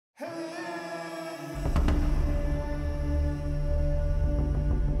I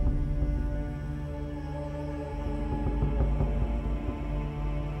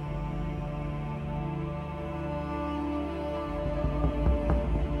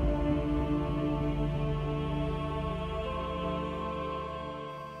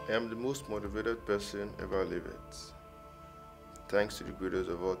am the most motivated person ever lived. Thanks to the greatest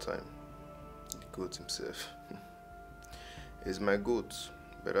of all time, the GOAT himself. He's my GOAT,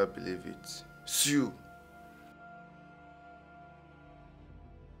 better believe it. Sue!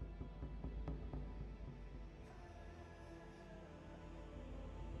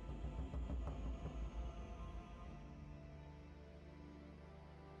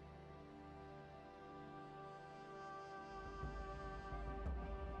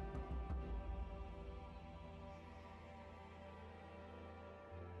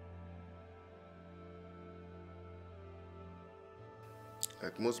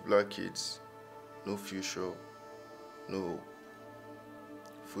 Like most black kids, no future, no hope.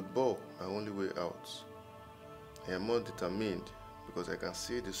 Football, my only way out. I am more determined because I can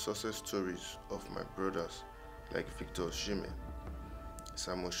see the success stories of my brothers like Victor Osimhen,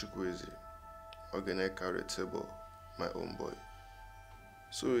 Samuel Chukwueze, Ogene Karetebo, my own boy.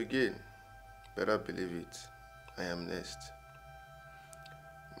 So again, better believe it, I am next.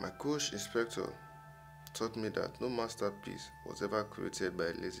 My coach inspector taught me that no masterpiece was ever created by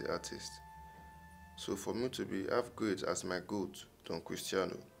a lazy artist. So for me to be half great as my GOAT, Don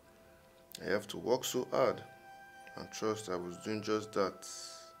Cristiano, I have to work so hard and trust I was doing just that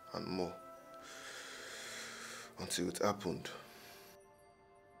and more until it happened.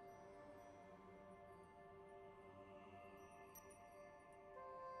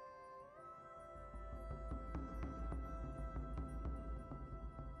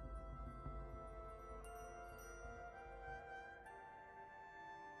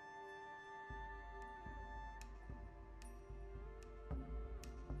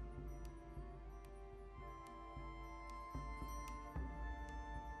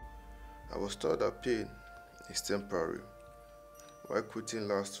 I was taught that pain is temporary, while quitting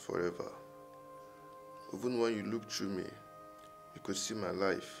lasts forever. Even when you look through me, you could see my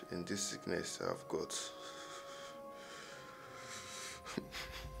life in this sickness I've got.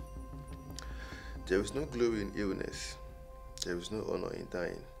 There is no glory in illness, there is no honor in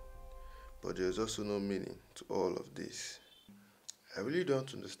dying, but there is also no meaning to all of this. I really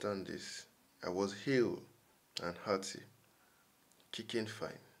don't understand this. I was hale and hearty, kicking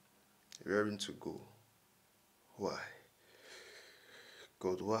fine, raring to go. Why?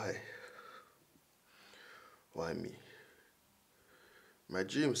 God, why? Why me? My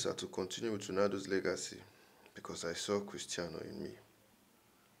dreams are to continue with Ronaldo's legacy because I saw Cristiano in me.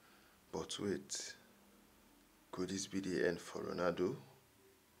 But wait, could this be the end for Ronaldo?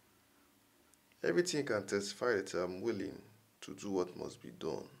 Everything can testify that I'm willing to do what must be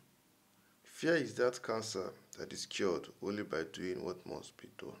done. Fear is that cancer that is cured only by doing what must be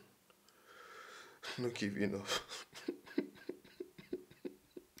done. No giving up.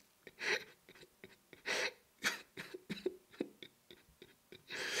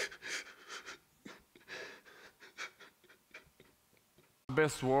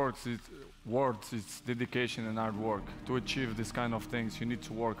 Best words is dedication and hard work. To achieve this kind of things, you need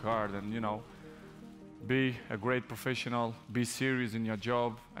to work hard and, be a great professional, be serious in your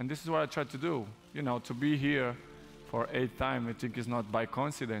job. And this is what I try to do. To be here for 8th time, I think is not by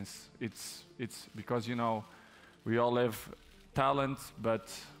coincidence. It's because, we all have talent, but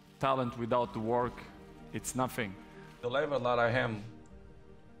talent without the work, it's nothing. The level that I am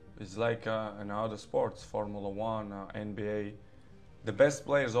is like in other sports, Formula 1, NBA. The best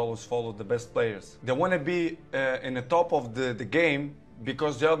players always follow the best players. They want to be in the top of the game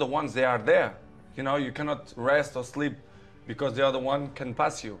because the other ones, they are there. You cannot rest or sleep because the other one can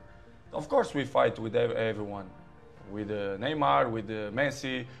pass you. Of course, we fight with everyone. With Neymar, with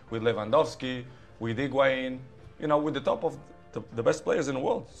Messi, with Lewandowski, with Higuain, with the top of the best players in the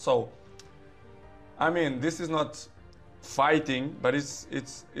world. So, I mean, this is not fighting, but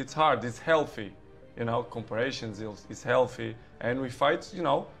it's hard, it's healthy. Comparisons is healthy, and we fight,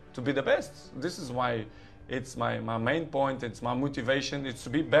 to be the best. This is why it's my main point, it's my motivation, it's to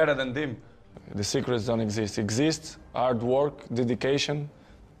be better than them. The secrets don't exist. Exist hard work, dedication,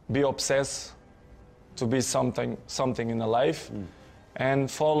 be obsessed to be something in a life, and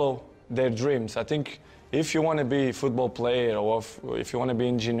follow their dreams. I think if you want to be a football player, or if you want to be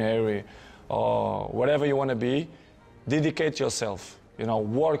engineer, or whatever you want to be, dedicate yourself,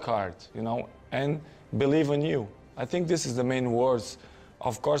 work hard, and believe in you. I think this is the main words.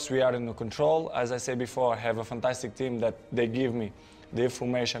 Of course, we are in control. As I said before, I have a fantastic team that they give me the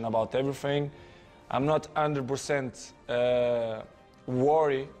information about everything. I'm not 100%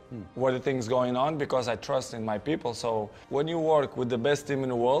 worried what the thing's going on because I trust in my people. So when you work with the best team in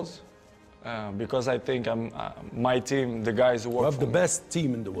the world, because I think my team, the guys who work You have for the me, best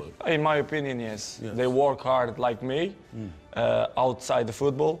team in the world. in my opinion, yes. Yes. They work hard like me, outside the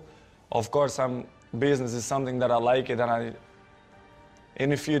football. Of course, business is something that I like it, and in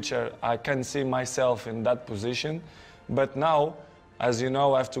the future, I can see myself in that position. But now, as you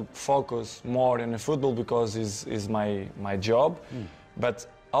know, I have to focus more in the football because it's my job. But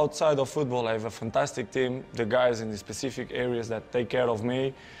outside of football, I have a fantastic team, the guys in the specific areas that take care of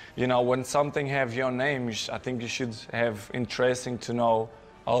me. You know, when something have your name, I think you should have interesting to know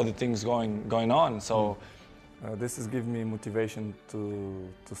how the things going on. So this has given me motivation to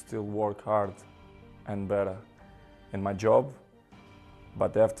still work hard and better in my job.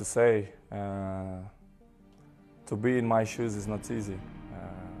 But I have to say, to be in my shoes is not easy.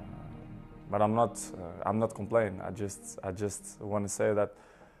 But I'm not complaining. I just want to say that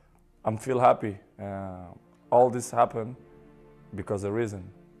I'm feel happy. All this happened because of a reason.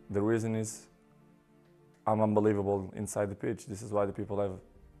 The reason is I'm unbelievable inside the pitch. This is why the people have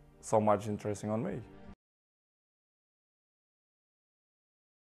so much interest on me.